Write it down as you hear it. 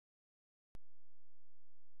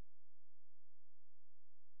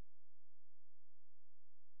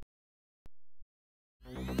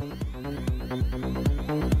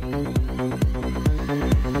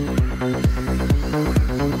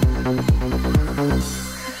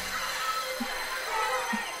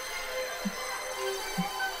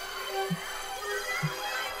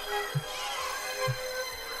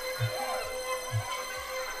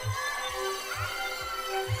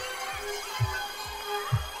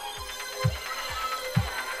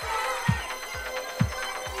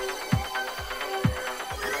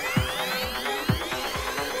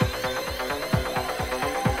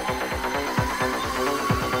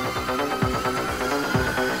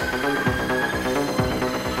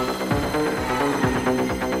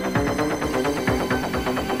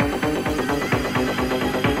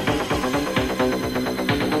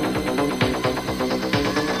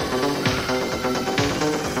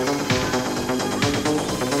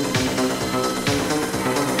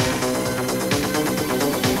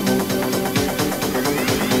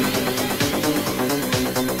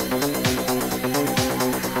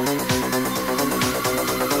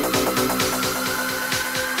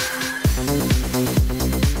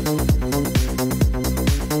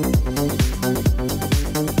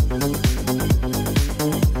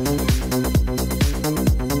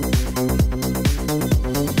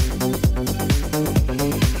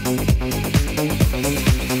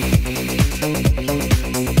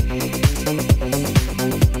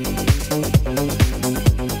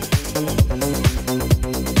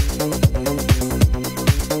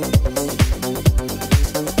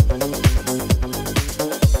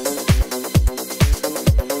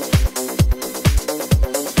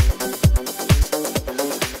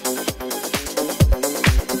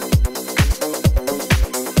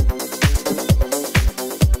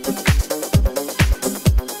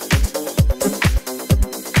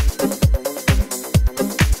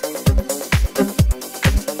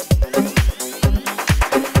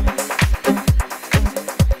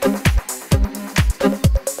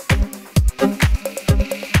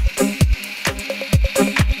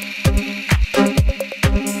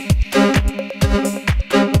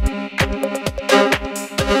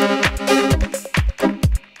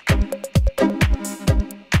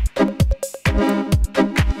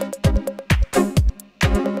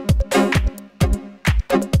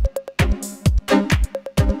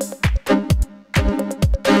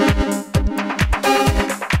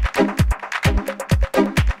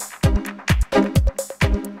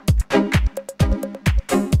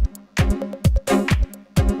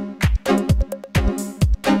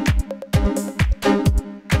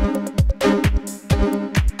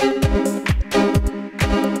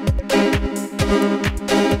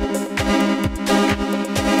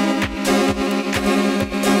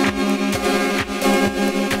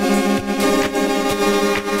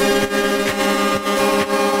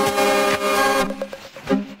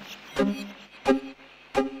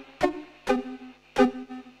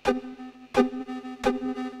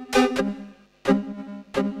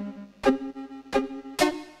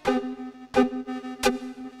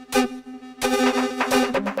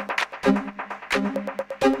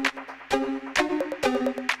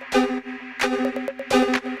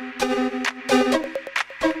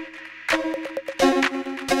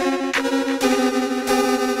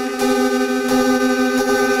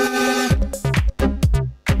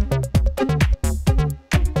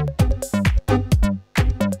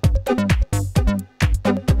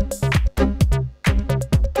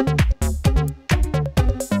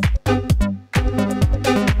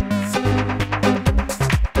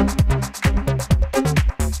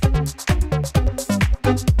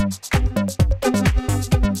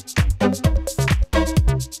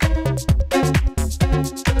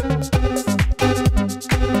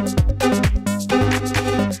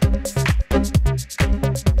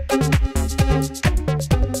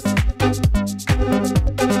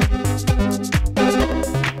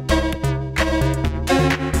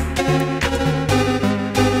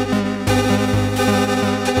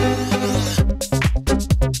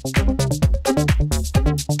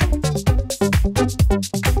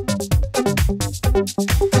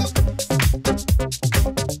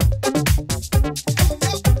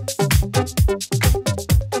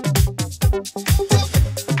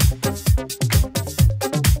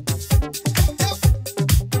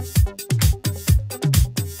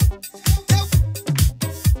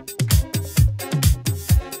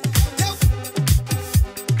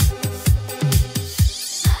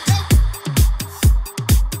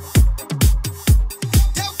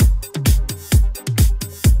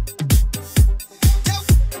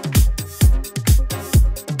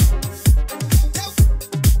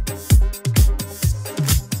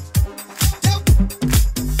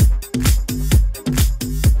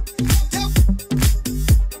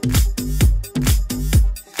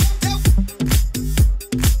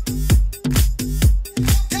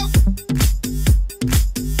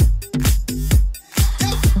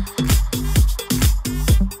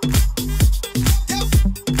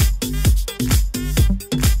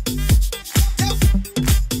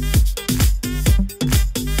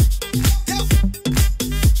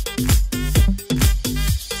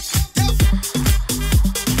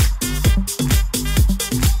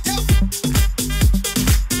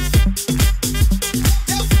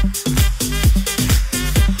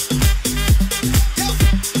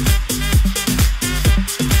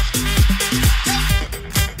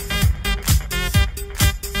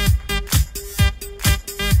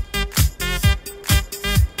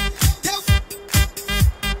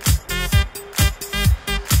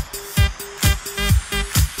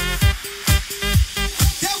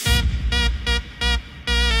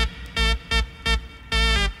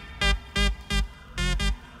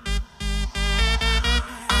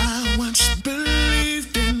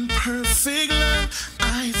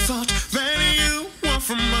thought that you were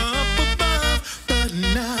from up above, but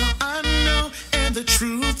now I know, and the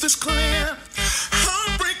truth is clear.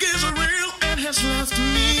 Heartbreak is real and has left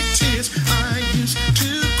me tears. I used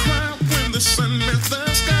to cry when the sun met the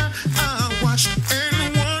sky. I watched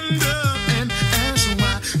and wondered and asked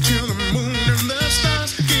why, till the moon and the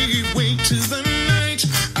stars gave way to the night.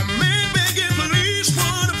 I may beg and please,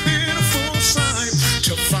 what a pitiful sight,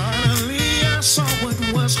 till finally I saw what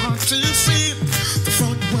was hard to see. The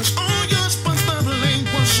fault was all yours, but the blame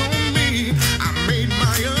was on me. I made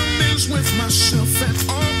my amends with myself at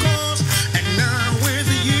all costs, and now with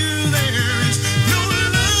you there is no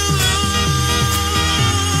love lost.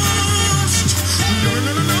 No,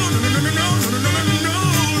 no, no, no, no, no, no, no, no, no, no, no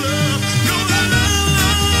love, no love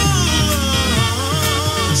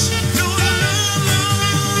lost, no love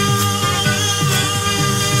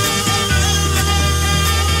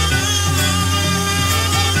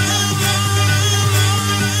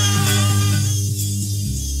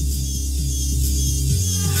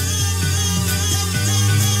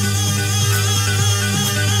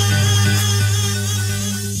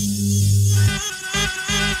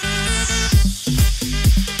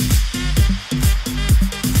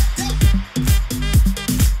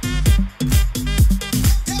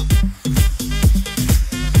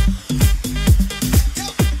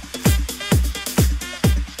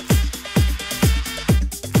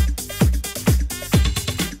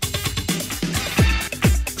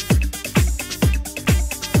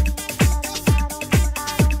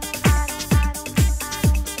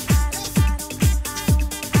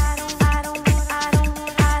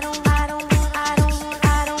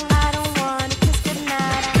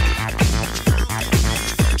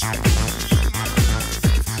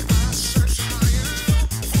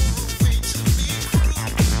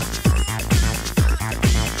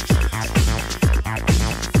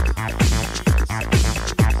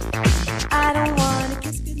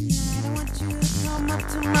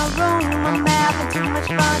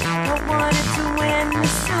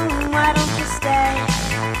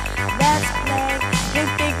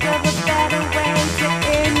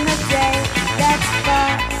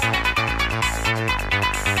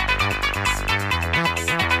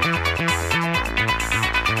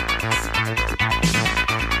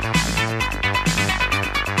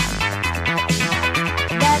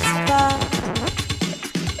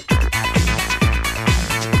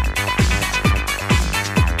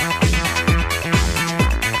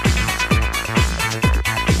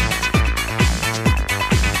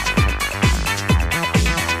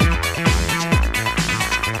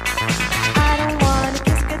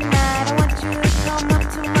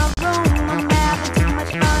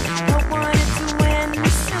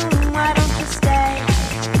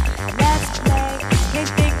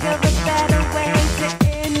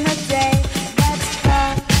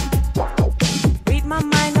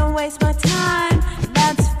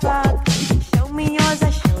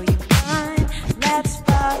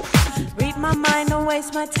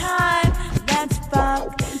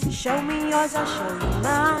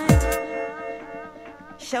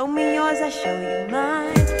Show me yours, I show you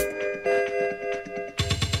mine.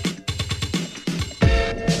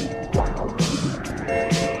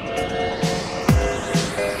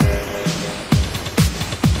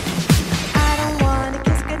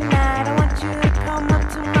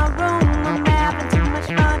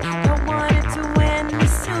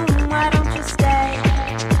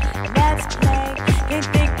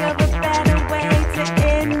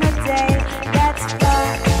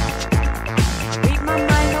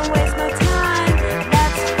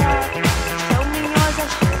 Show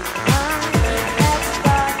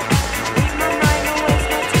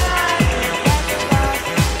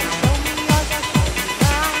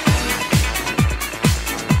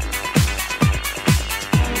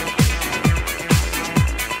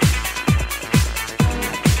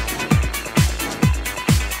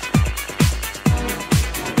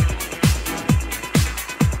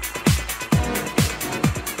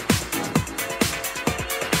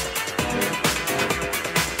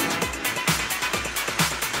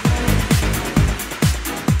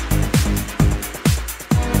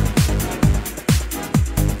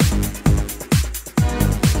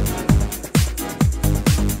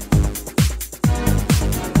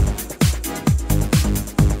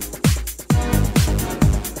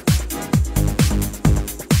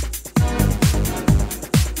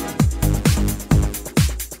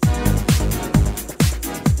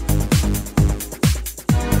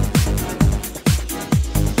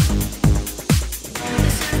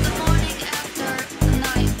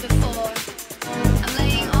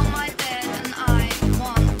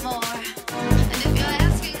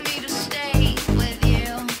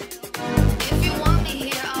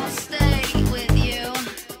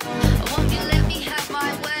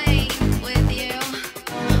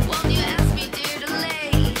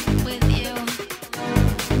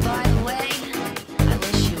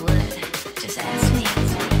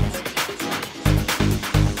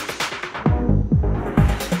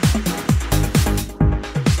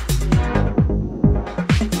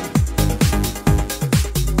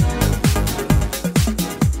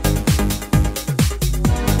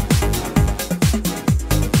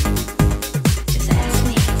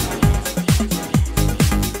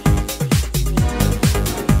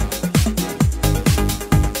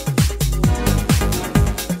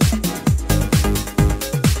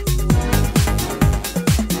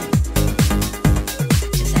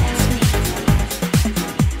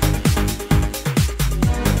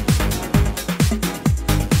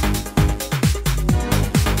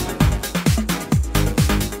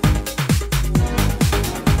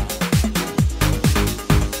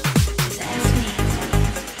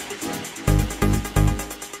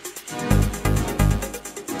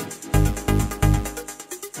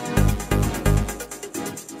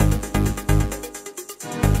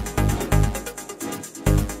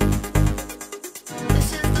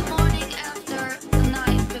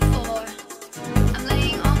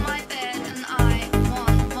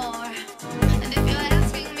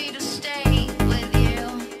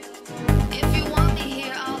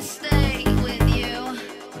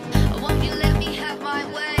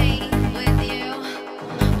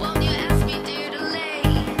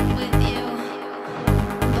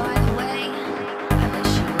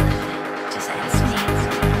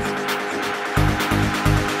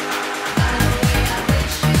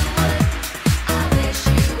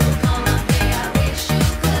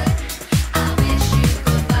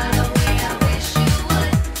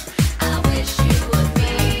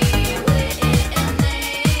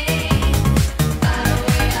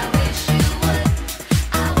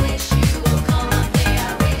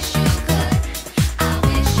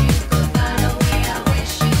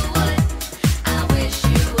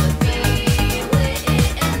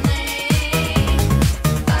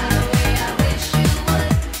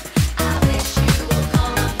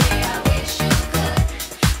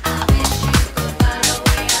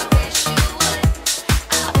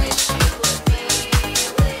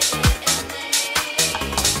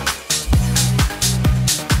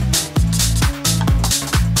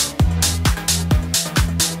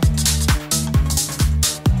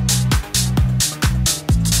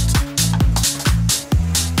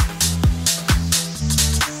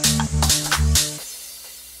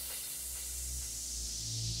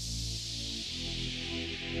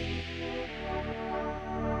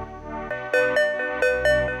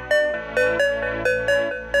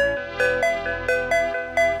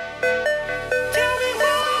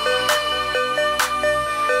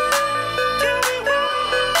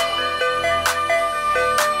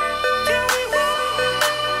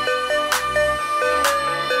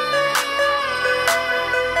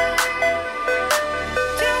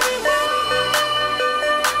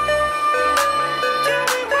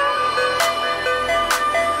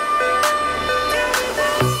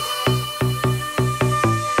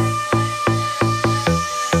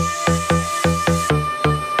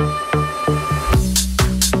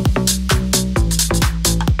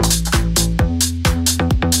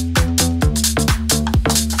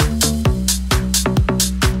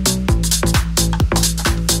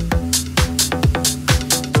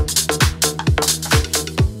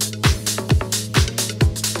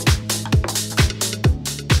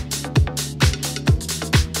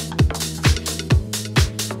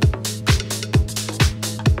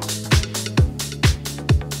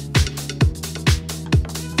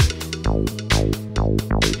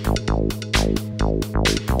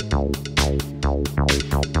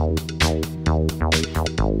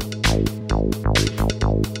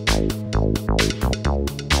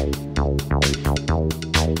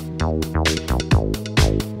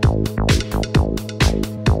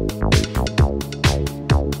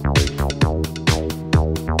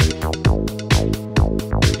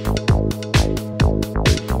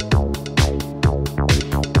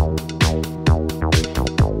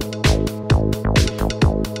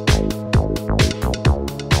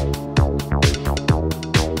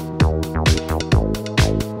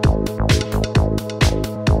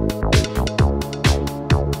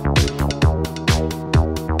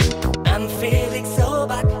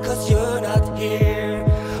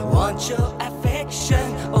want your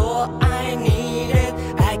affection. Oh, I need it.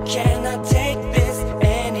 I cannot take this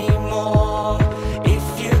anymore. If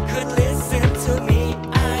you could listen to me,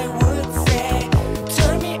 I would say,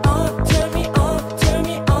 turn me on, turn me on, turn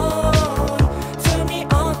me on, turn me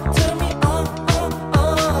on, turn me on,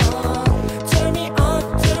 turn me on,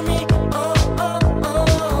 turn me on,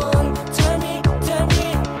 turn me, turn me,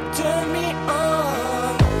 turn me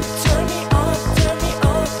on, turn me on, turn me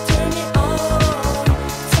on, turn me on,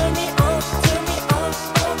 turn me on, turn me on, turn me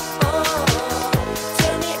on,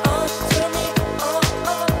 turn me on,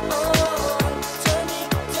 turn me,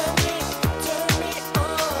 turn me, turn me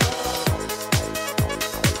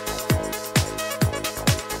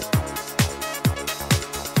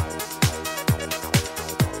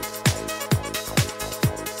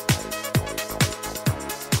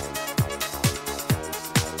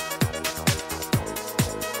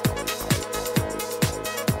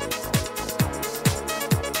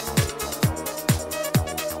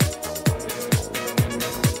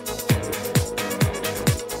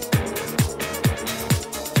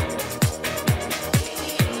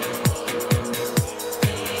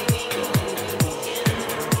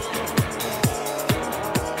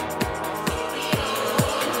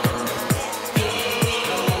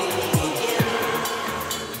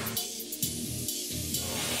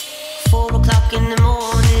in the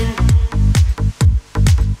morning,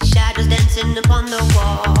 shadows dancing upon the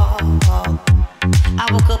wall. I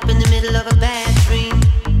woke up in the middle of a bad dream.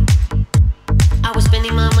 I was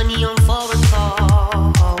spending my money on foreign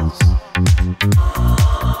calls.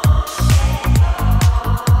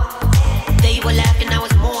 They were laughing, I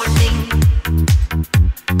was mourning,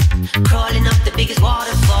 crawling up the biggest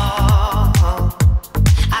waterfall.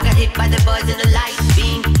 I got hit by the buzz and the light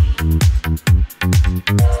beam.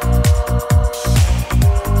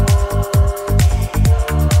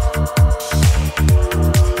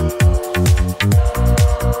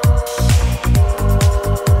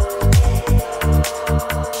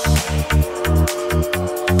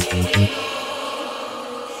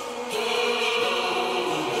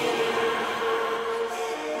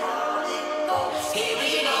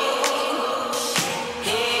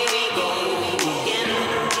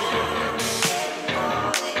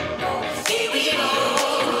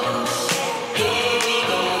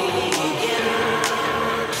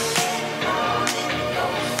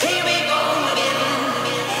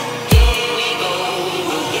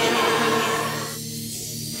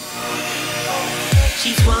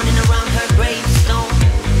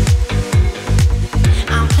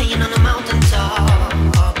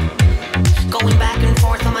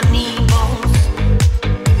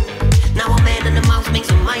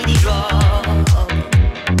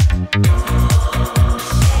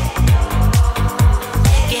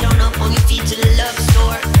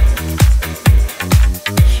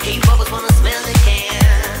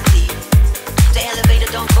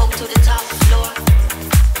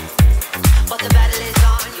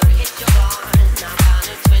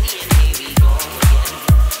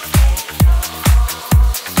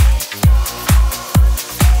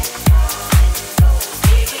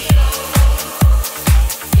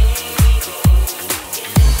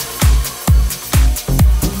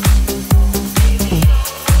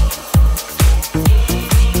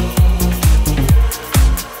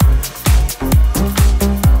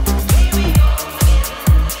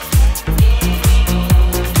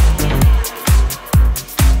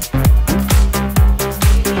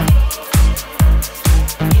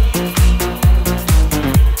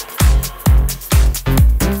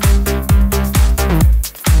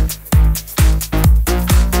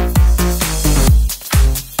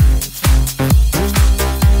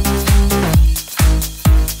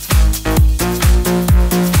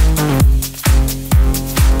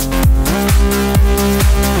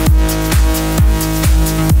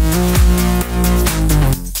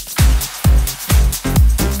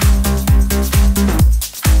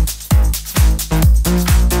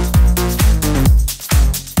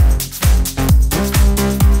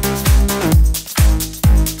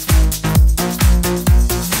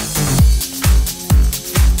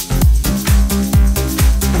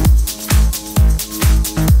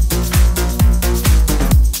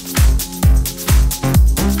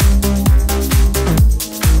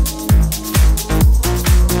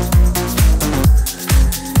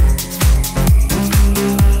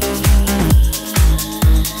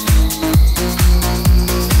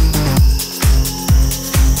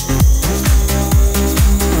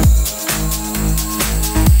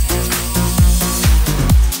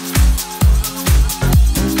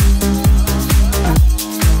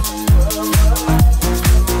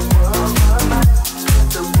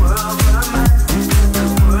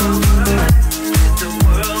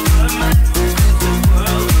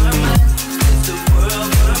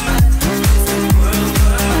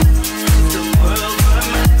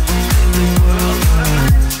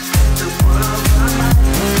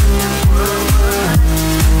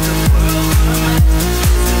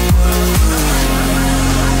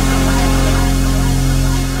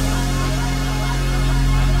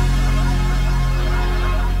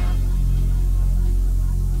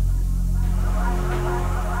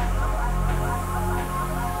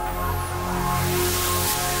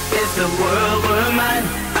 the world were mine,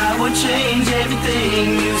 I would change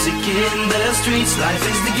everything. Music in the streets, life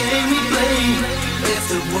is the game we play. If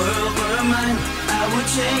the world were mine, I would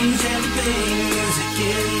change everything. Music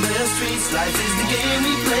in the streets, life is the game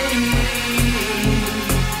we play.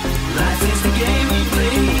 Life is the game we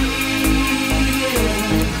play.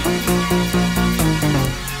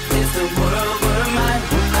 If the world were mine,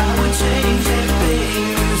 I would change everything.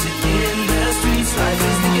 Music in the streets, life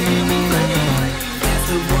is the game we play. If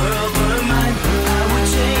the world were mine, I would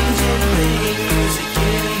change anything. Music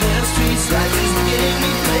in the streets, life is the game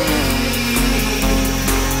we play.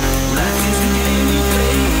 Life is the game we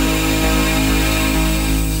play.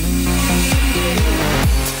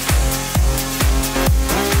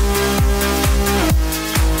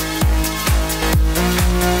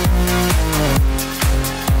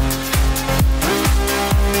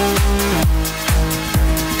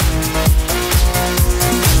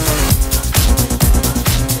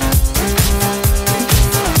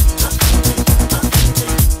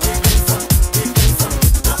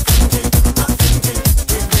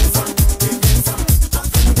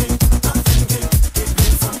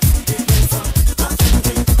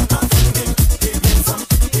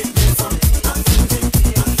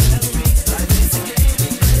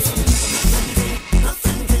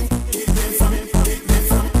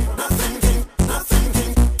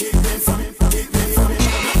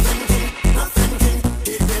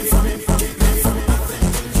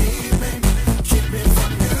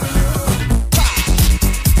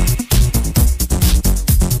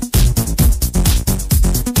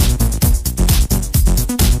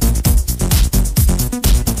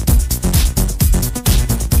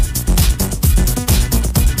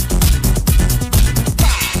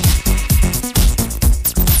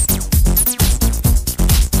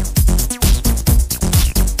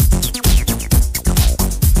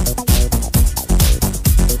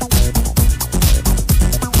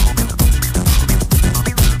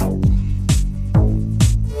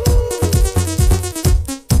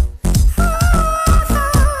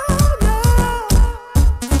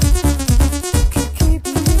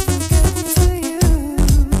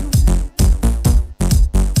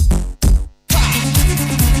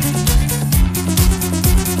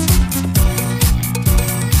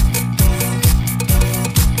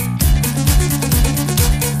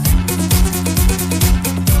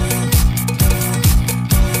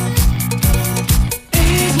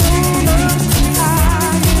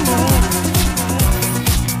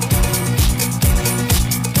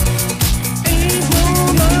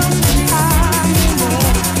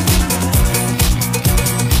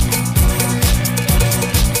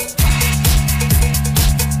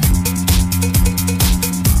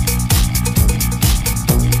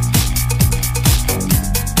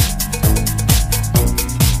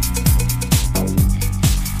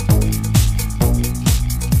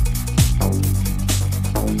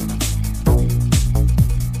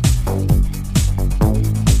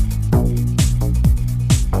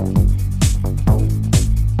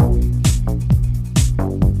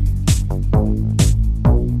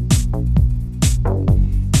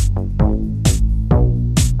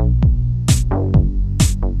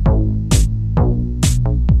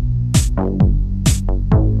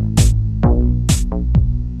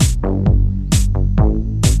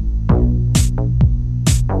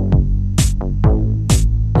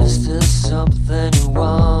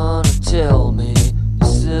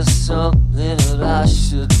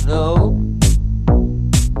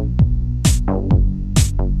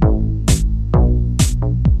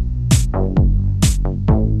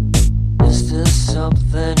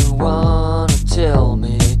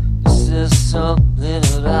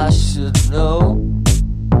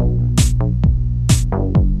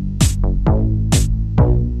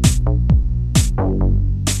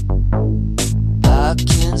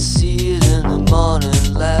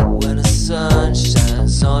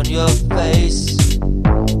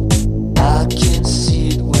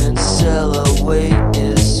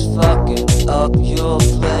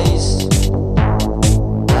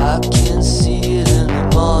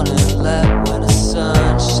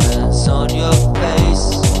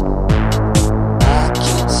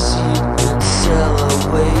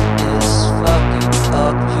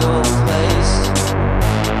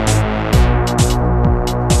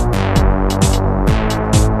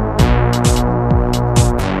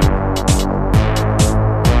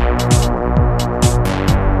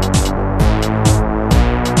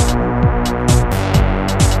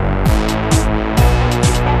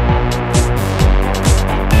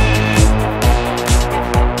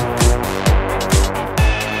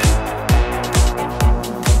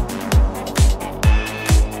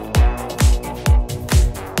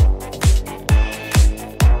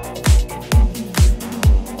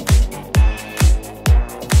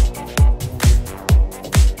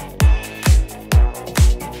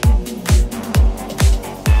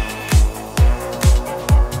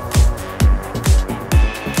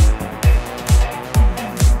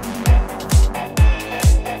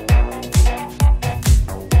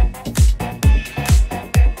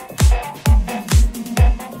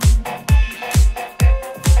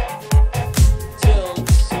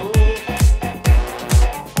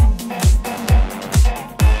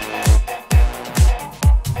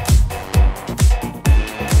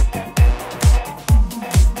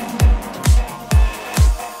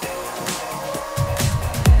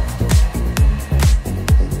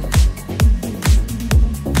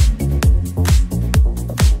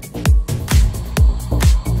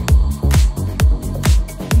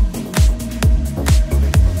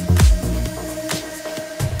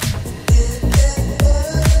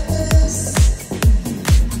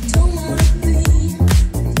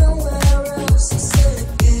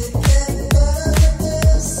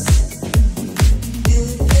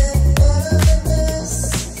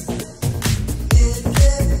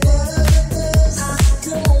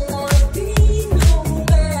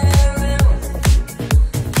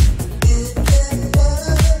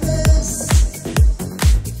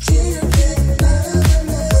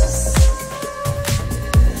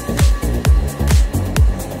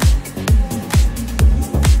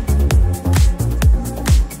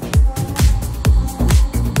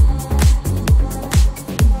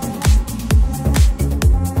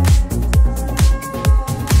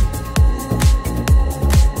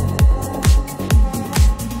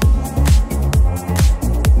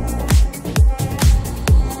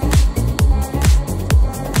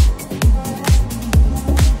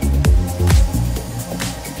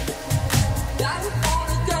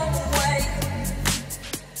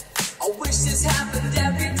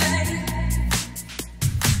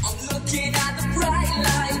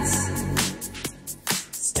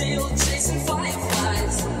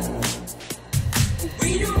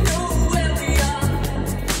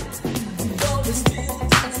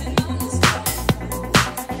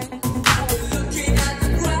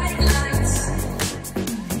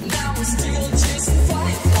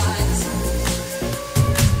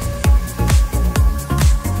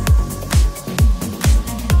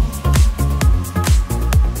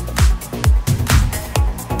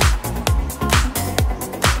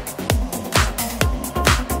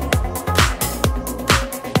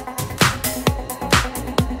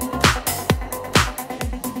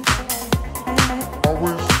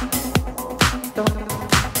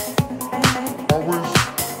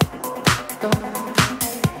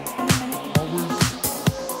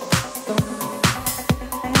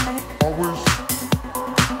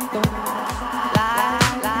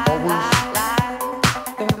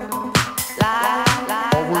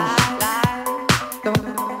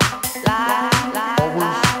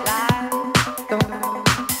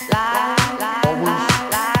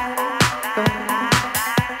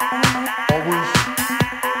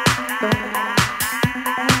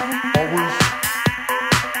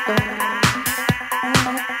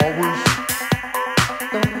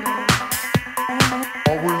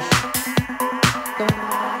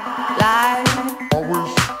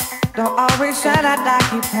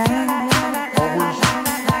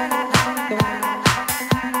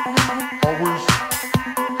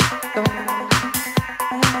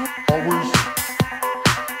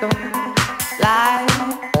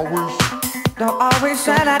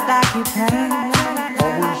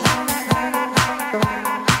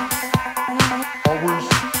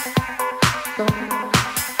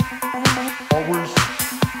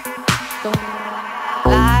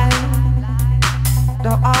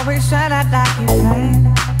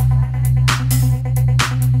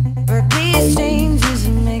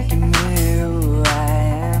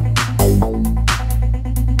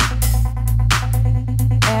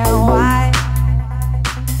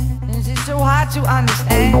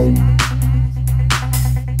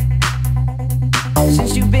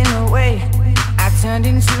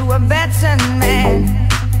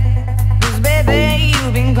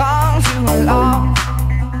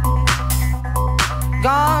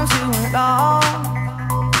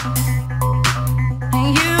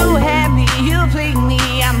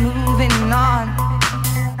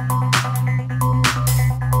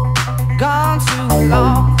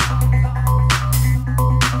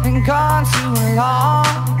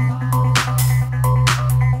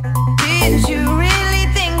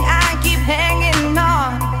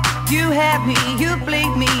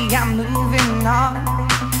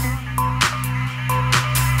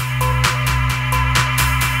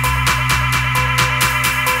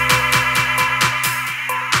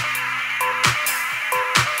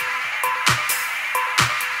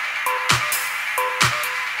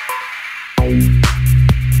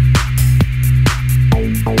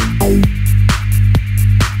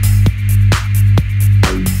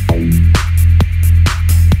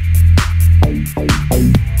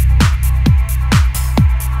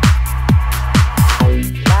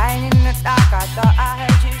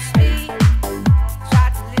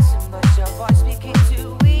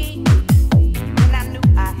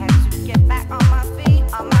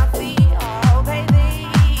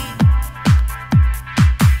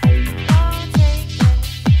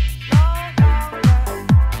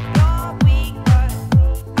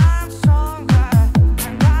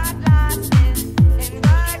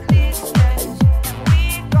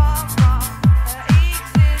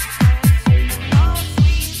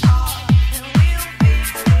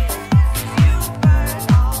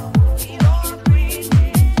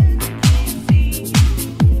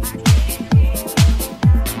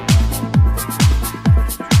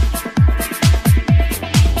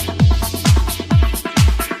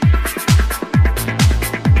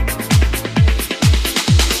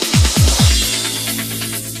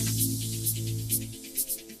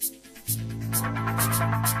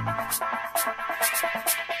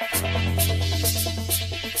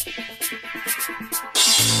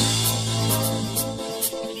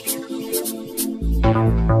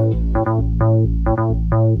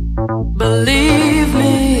 Believe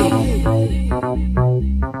me,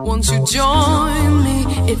 once you join me,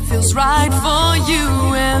 it feels right for you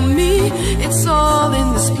and me. It's all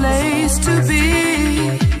in this place to be.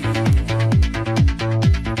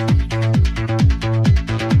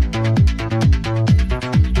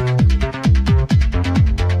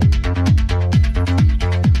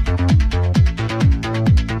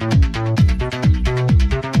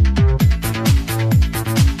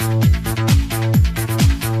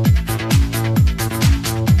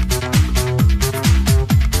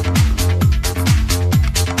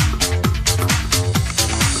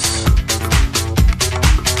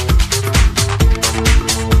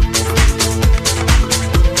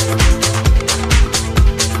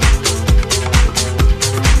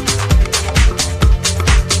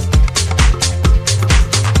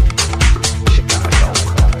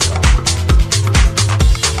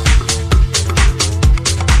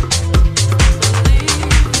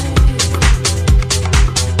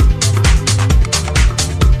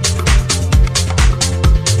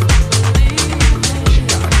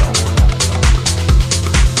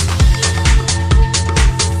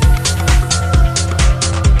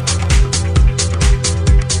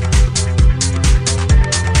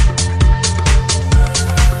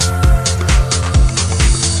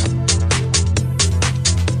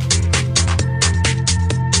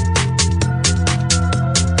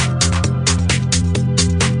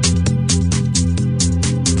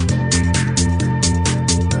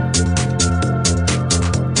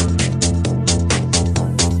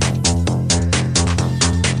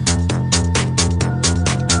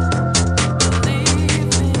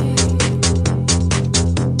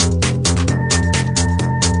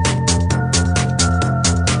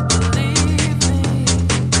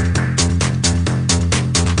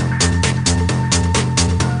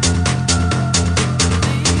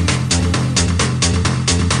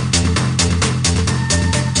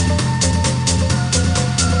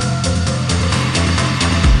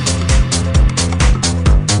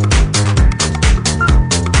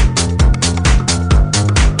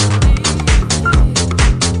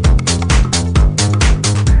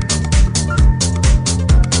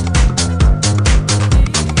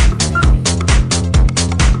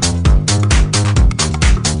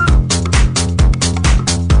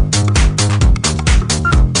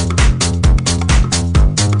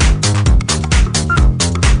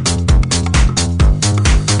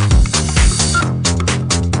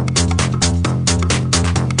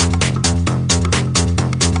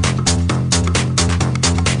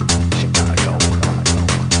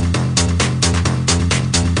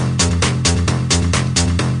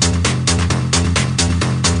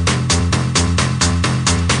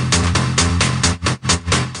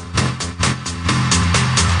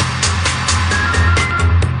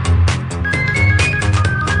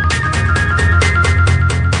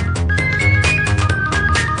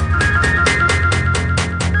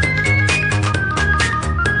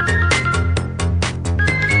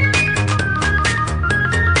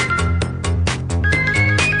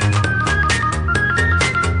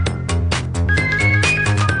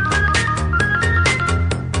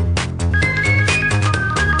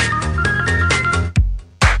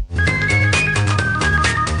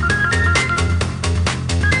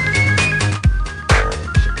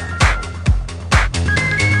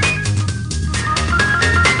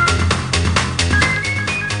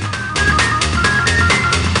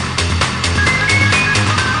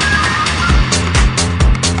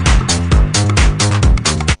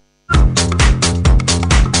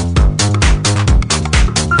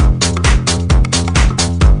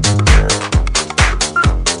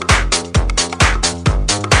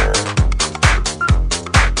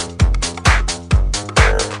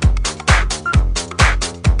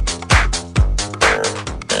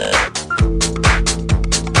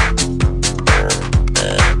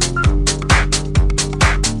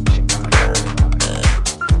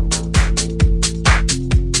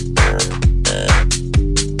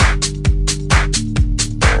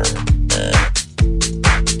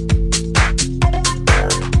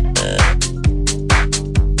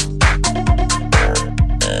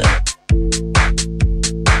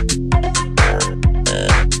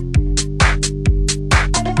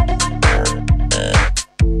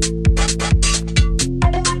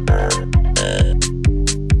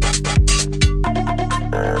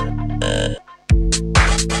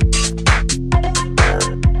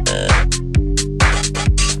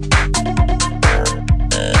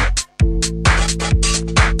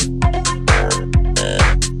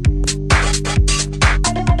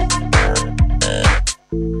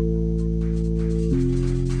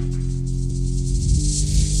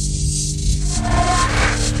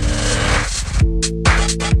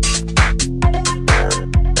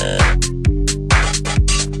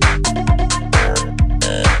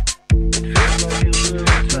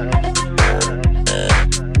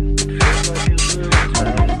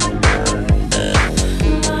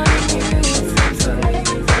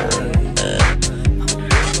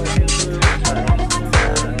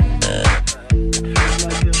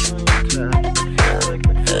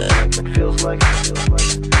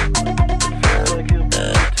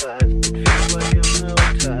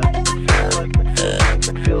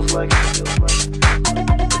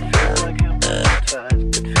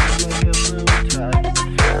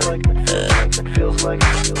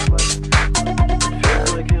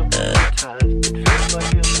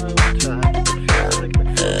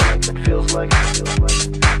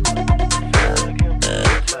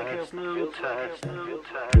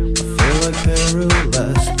 feel like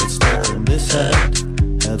paralyzed, but stuck in this head.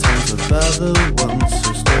 Held hands up by the ones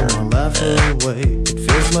who stole my life away. It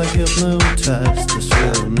feels like hypnotized, this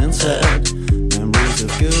feeling inside. Memories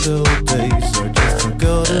of good old days are just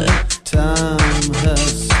forgotten. Time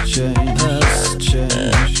has changed, time has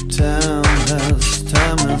changed,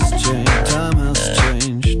 time has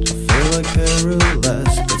changed. I feel like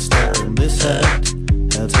paralyzed, but stuck in this head.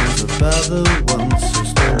 Held hands up by the ones who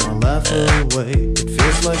stole my life away. It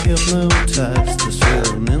feels like hypnotized, this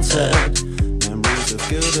feeling inside. Memories of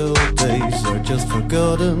good old days are just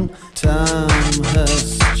forgotten. Time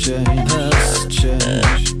has changed, time has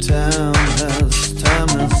changed, time has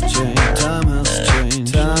changed, time has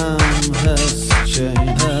changed,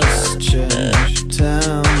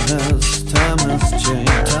 time has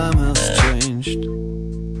changed, time has changed.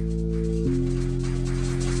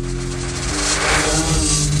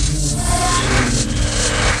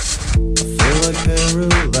 I feel like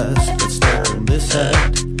paralyzed, but stuck in this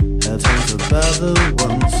head. Held hands up by the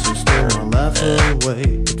ones who stole my life away.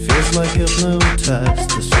 It feels like hypnotized,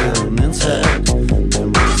 this feeling inside.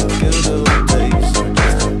 Memories of good old days are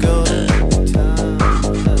just forgotten. Time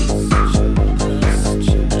has changed,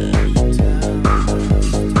 time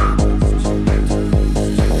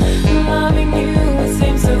Loving you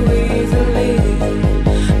seems so easily.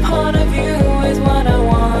 Part of you is what I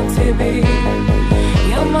want to be.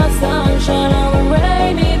 You're my sunshine on a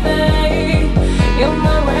rainy day. You're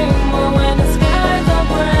my rainbow when the skies are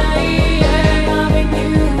gray. Loving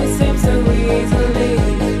you seems so easily.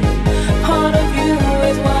 Part of you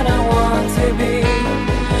is what I want to be.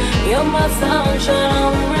 You're my sunshine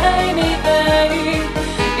on a rainy day.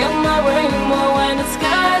 You're my rainbow when the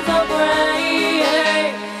skies are gray.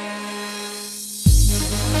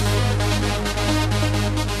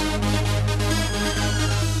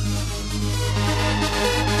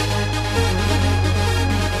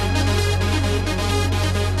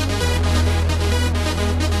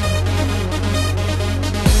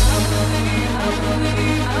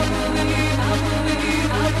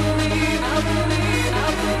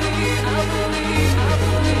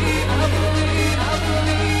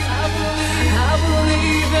 I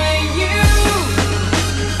believe in you.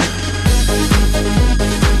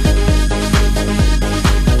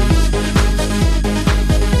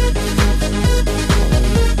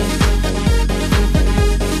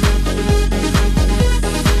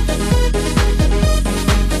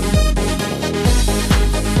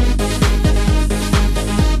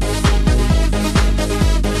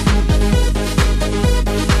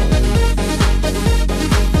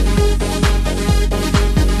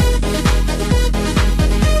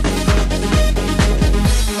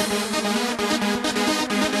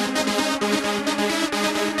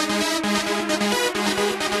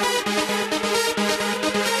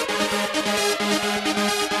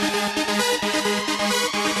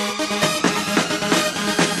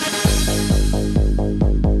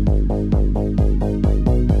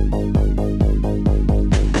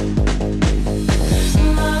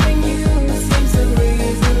 Loving you seems so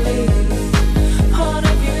easily. Part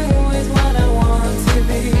of you is what I want to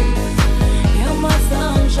be. You're my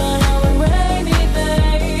sunshine on a rainy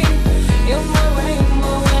day. You're my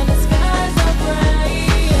rainbow when the skies are gray.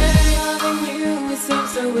 Loving you seems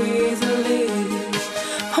so easily.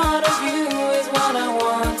 Part of you is what I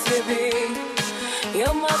want to be.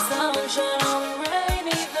 You're my sunshine on a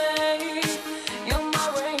rainy day. You're my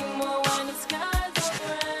rainbow when the skies are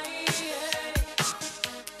gray.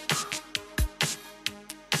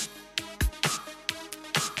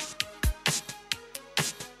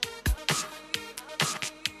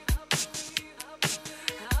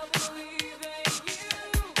 I believe in you.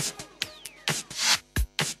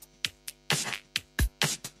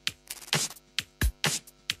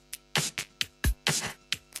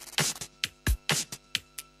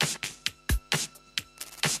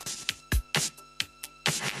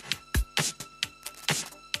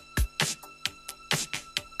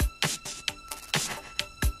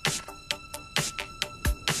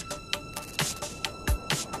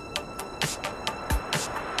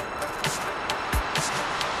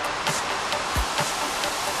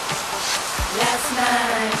 Last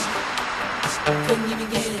night, couldn't even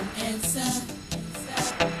get an answer.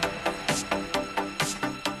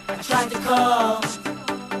 I tried to call,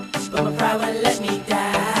 but my pride wouldn't let me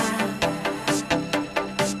down.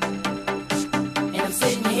 And I'm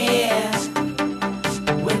sitting here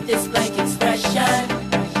with this blank expression.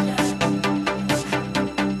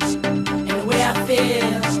 And the way I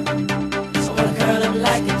feel, I wanna curl up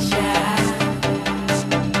like a child.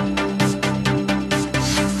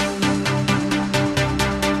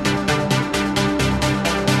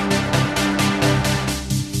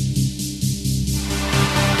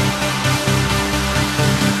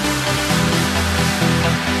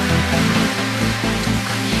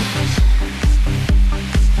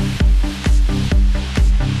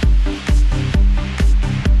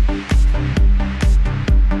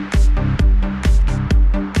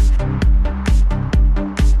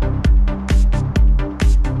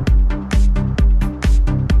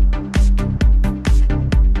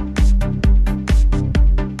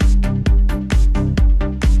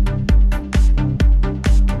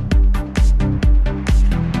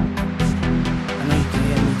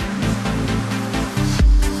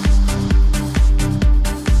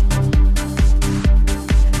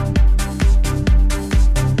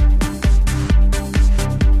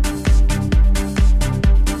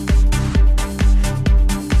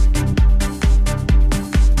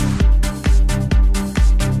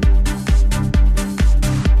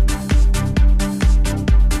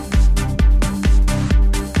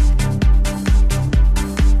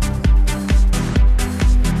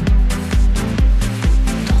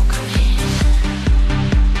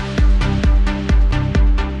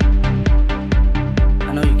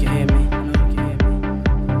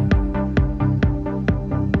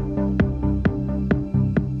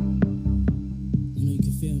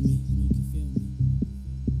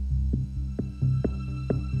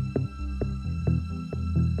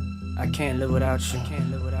 without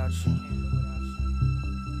you.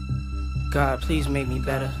 God, please make me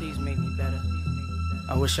better.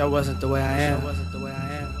 I wish I wasn't the way I am.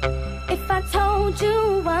 If I told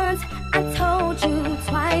you once, I told you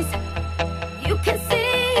twice. You can see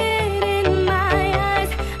it in my eyes.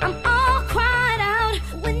 I'm all cried out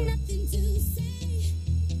with nothing to say.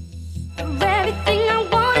 You're everything I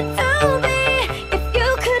wanted to be. If you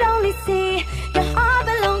could only see, your heart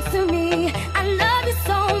belongs to me. I love you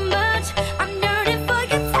so much. I'm yearning for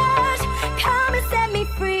your touch. Come and set me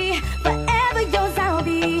free. Forever yours I'll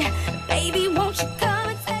be. Baby, won't you come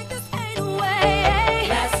and take this pain away?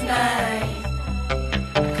 Last night,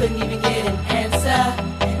 couldn't even get an answer.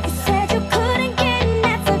 You said you couldn't get an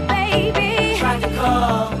answer, baby. Tried to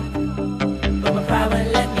call, but my pride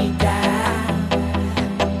wouldn't let me down.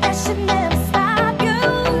 That should never stop you.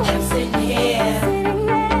 I'm sitting here Sitting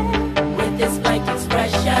there, with this blank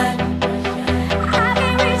expression. I've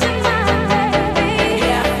been reaching my baby.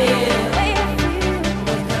 Yeah, I feel Way I feel.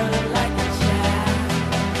 with a girl like a child.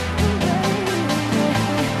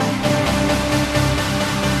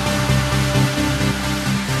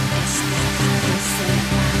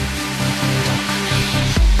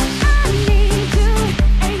 I need you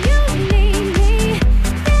and you need me.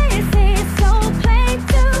 This is so plain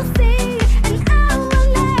to see, and I will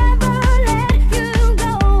never let you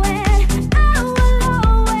go, and I will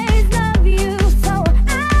always love you. So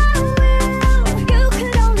I will. You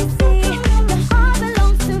could only see, your heart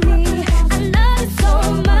belongs to me. I love you so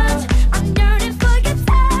much. I'm yearning for your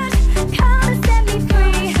touch. Come and set me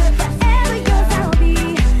free. Forever yours I'll be.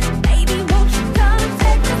 Baby, won't you come and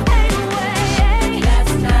take this pain away?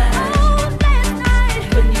 Last night, Oh, last night,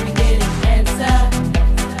 couldn't even get an answer.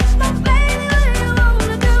 my baby, what do you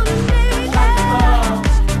wanna do today? Tried to call,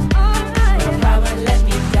 Alright, but my pride wouldn't let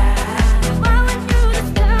me down. why would you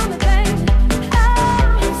just tell me, baby?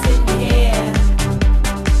 I'm sitting here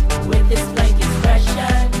with this blank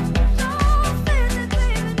expression. Don't feel it,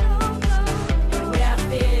 baby, no, no. The way I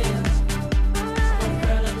feel,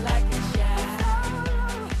 girl, look like a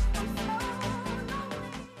child.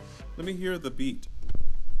 Let me hear the beat.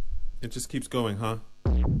 It just keeps going, huh?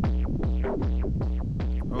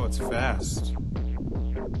 Oh, it's fast.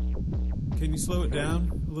 Can you slow it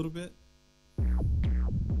down a little bit?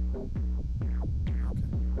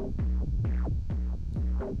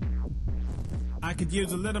 I could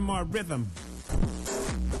use a little more rhythm.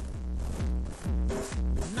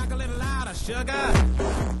 Knock a little louder, sugar.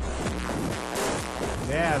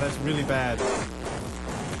 Yeah, that's really bad.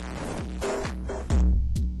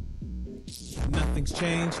 Nothing's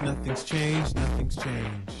changed, nothing's changed, nothing's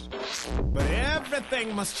changed. But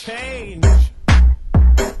everything must change.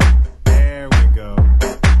 There we go.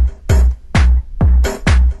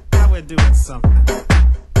 Now we're doing something.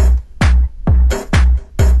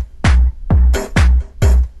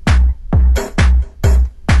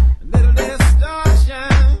 A little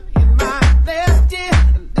distortion in my left ear.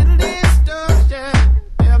 A little distortion.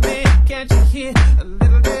 Tell me, can't you hear? A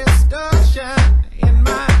little distortion in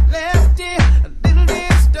my left ear. A little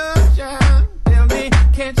distortion. Tell me,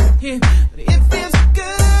 can't you hear? But it feels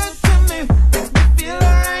good to me. Makes me feel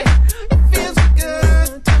alright. It feels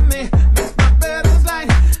good to me. Makes my burdens light.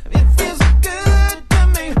 It feels good to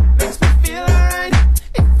me. Makes me feel alright.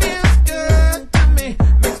 It feels good to me.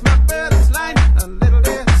 Makes my burdens light. A little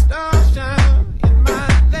distortion in my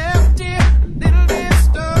left ear. A little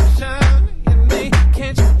distortion in me.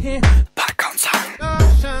 Can't you hear? Back on time.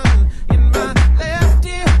 Distortion in my left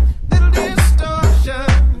ear. Little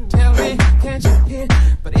distortion. Tell me, can't you hear?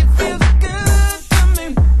 But it feels good to me.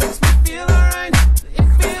 Makes me feel alright. It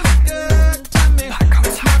feels good to me. Back on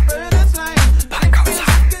time. My burdens light. Back on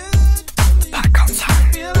time. Back on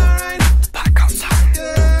time. Feel alright. Back on time.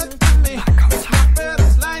 Good to me. Back on time. My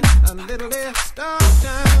burdens light. A little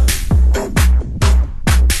distortion.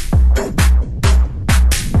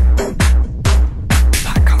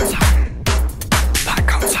 Back on time.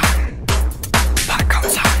 Back on time. Back on time. Back on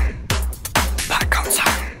time. Back on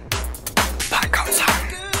time. Back on time.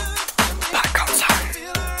 Back on time.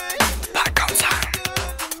 Back on time.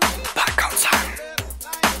 Back on time.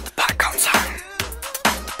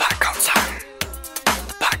 Back on time.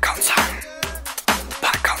 Back on time.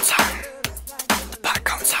 Back on time.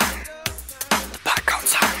 Back on time. Back on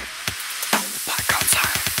time. Back on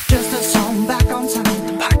time. Just a song back on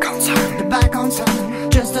time. Back on time. The back on time.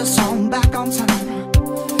 Just a song back on time.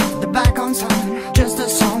 The back on time. Just a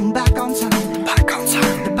song back on time. Back on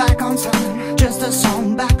time. The back on time. Just a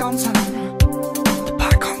song back on time. The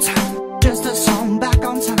back on time. Just a song back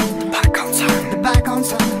on time. Back on time. The back on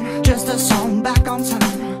time. Just a song back on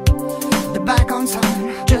time. The back on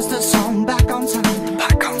time. Just a song back on time.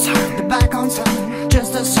 Back on time. The back on time.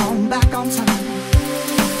 the song back on time.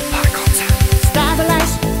 Back on time.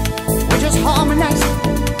 Stabilize, we just harmonize.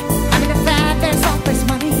 I'm in the fad, there's always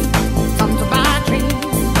money. Come to buy a dream.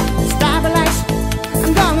 Stabilize,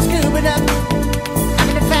 I'm gonna scoop it up. I'm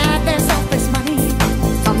in the fad, there's always money.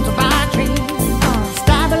 Come to buy a dream.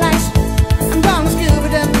 Stabilize, I'm gonna scoop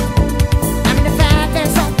it up. I'm in the fad,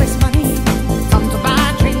 there's always money. Come to buy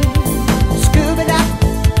a dream. Scoop it up,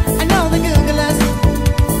 I know the Googlers.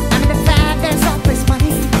 I'm in the fad, there's always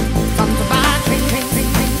money. Come to buy a dream, dream, dream,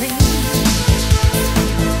 dream, dream.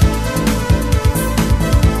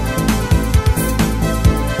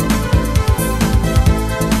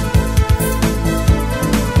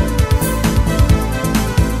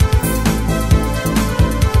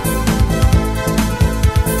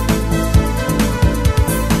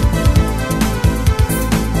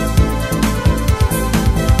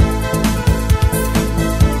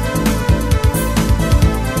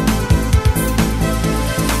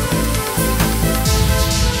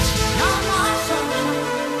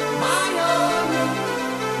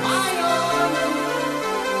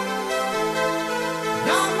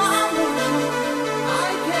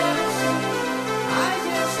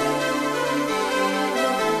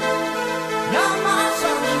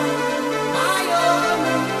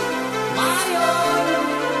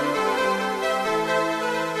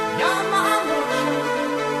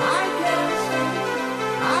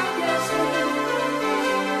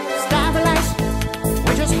 Stabilize,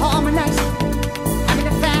 we just harmonize. I'm in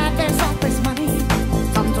the fad, there's always money.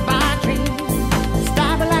 Come to buy a dream.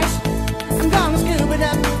 Stabilize, I'm gonna scoop it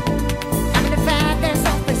up. I'm in the fad, there's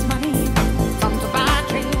always money. Come to buy a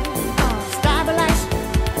dream. Stabilize,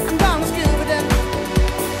 I'm gonna scoop it up.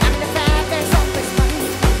 I'm in the fad, there's always money.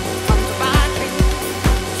 Come to buy a dream.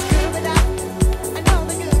 Scoop it up, I know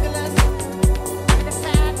the Googlers. I'm in the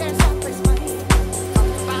fad, there's always money. Come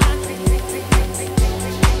to buy a dream.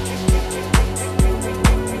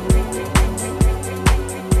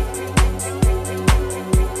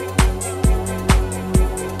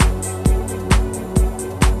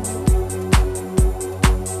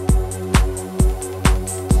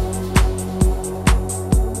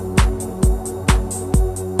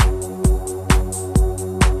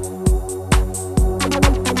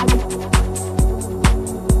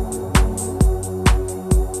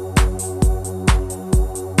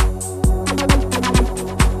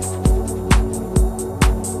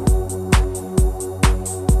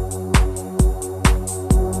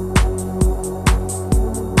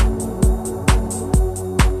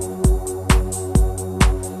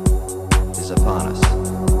 Is upon us.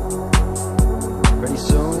 Pretty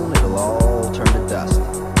soon it'll all turn to dust.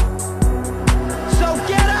 So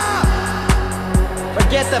get up!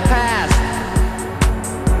 Forget the past.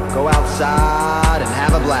 Go outside and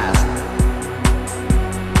have a blast.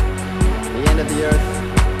 The end of the earth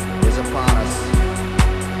is upon us.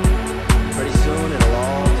 Pretty soon it'll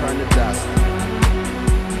all turn to dust.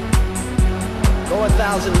 Go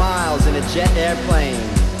 1,000 miles in a jet airplane.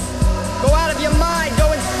 Go out of your mind,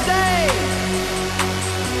 go insane!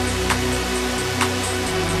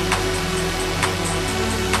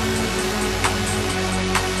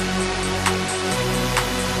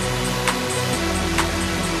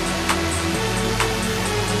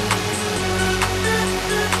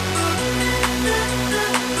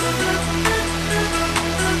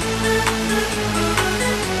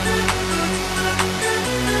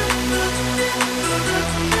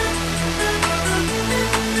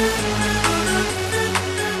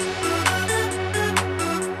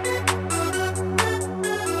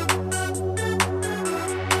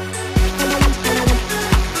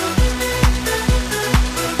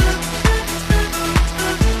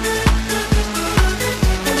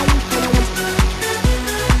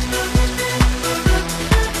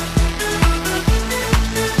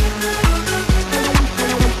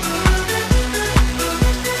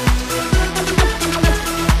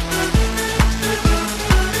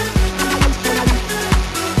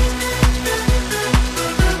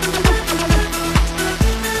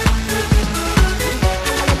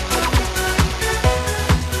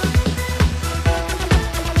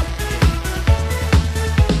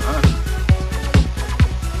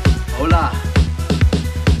 Hola,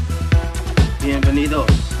 bienvenidos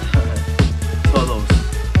todos.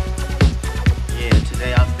 Yeah,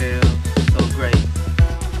 today I feel so great.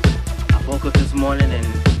 I woke up this morning and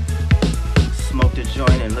smoked a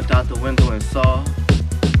joint and looked out the window and saw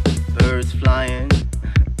birds flying,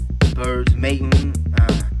 birds mating.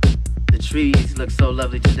 The trees look so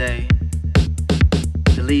lovely today.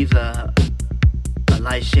 The leaves are a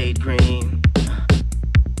light shade green.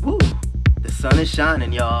 Woo! The sun is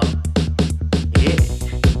shining, y'all. Yeah,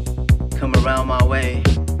 come around my way.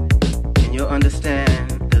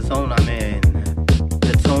 understand the zone I'm in,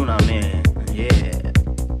 the tone I'm in, yeah.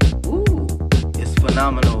 Ooh, it's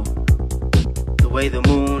phenomenal. The way the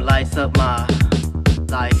moon lights up my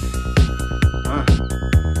life.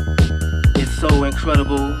 It's so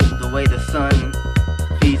incredible the way the sun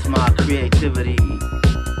feeds my creativity.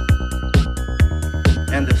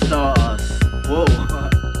 And the stars, whoa,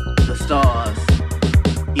 the stars,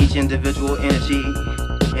 each individual energy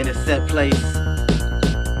in a set place.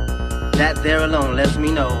 That there alone lets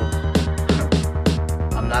me know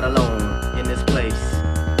I'm not alone in this place,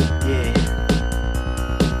 yeah.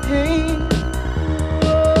 Hey,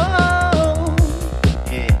 oh,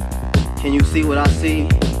 yeah. Can you see what I see?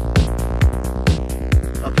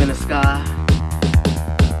 Up in the sky,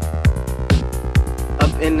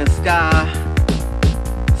 up in the sky,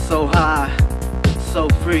 so high, so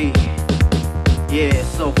free, yeah,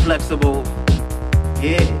 so flexible,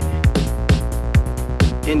 yeah.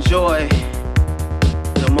 Enjoy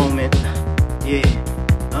the moment, yeah,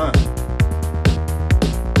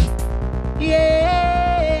 yeah,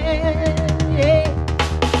 yeah.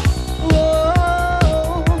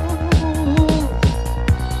 Whoa,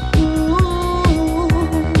 ooh,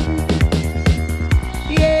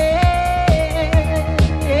 yeah,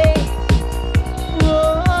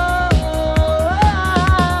 whoa,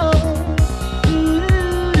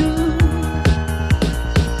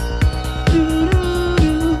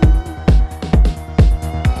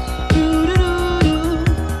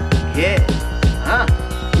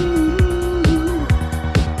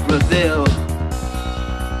 Brazil,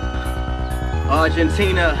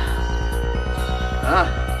 Argentina,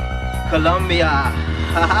 Colombia,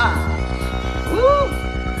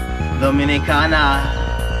 Dominicana,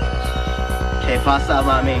 que pasa,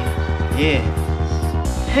 mami, yeah.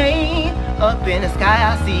 Hey, up in the sky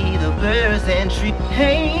I see the birds and trees.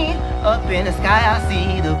 Hey, up in the sky I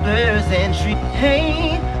see the birds and trees.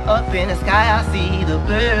 Hey, up in the sky I see the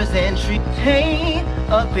birds and trees. Hey,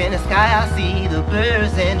 up in the sky I see the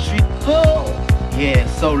birds and trees. Oh, yeah,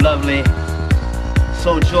 so lovely,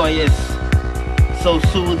 so joyous, so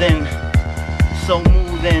soothing, so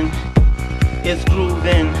moving. It's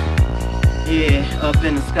grooving, yeah, up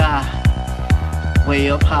in the sky, way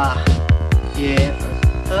up high, yeah.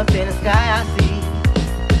 Up in the sky I see,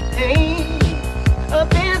 hey,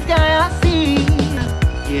 up in the sky I see,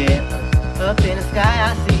 yeah, up in the sky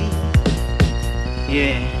I see,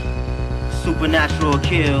 yeah, supernatural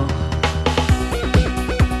kill.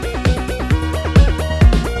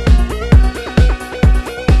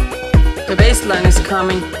 The baseline is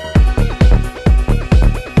coming.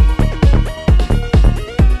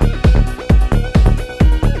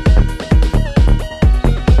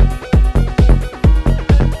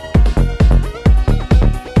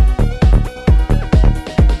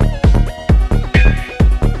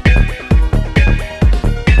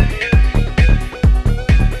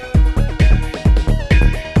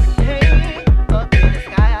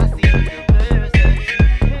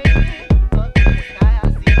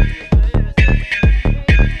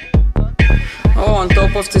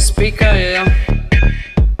 Of the speaker, yeah.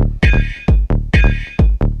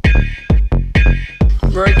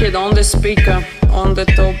 Work it on the speaker, on the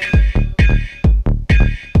top.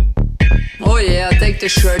 Oh yeah, take the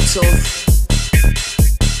shirts off.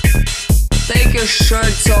 Take your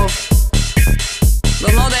shirts off.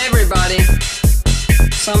 But not everybody.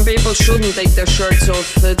 Some people shouldn't take their shirts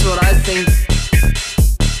off, that's what I think.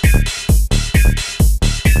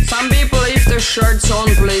 Some people leave their shirts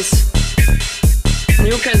on, please.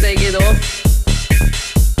 You can take it off.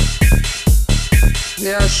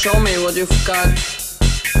 Yeah, show me what you've got.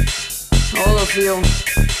 All of you.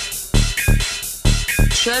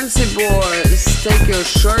 Chelsea boys, take your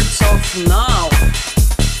shirts off now.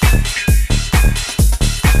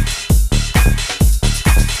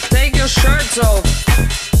 Take your shirts off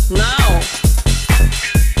now.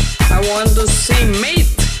 I want to see meat.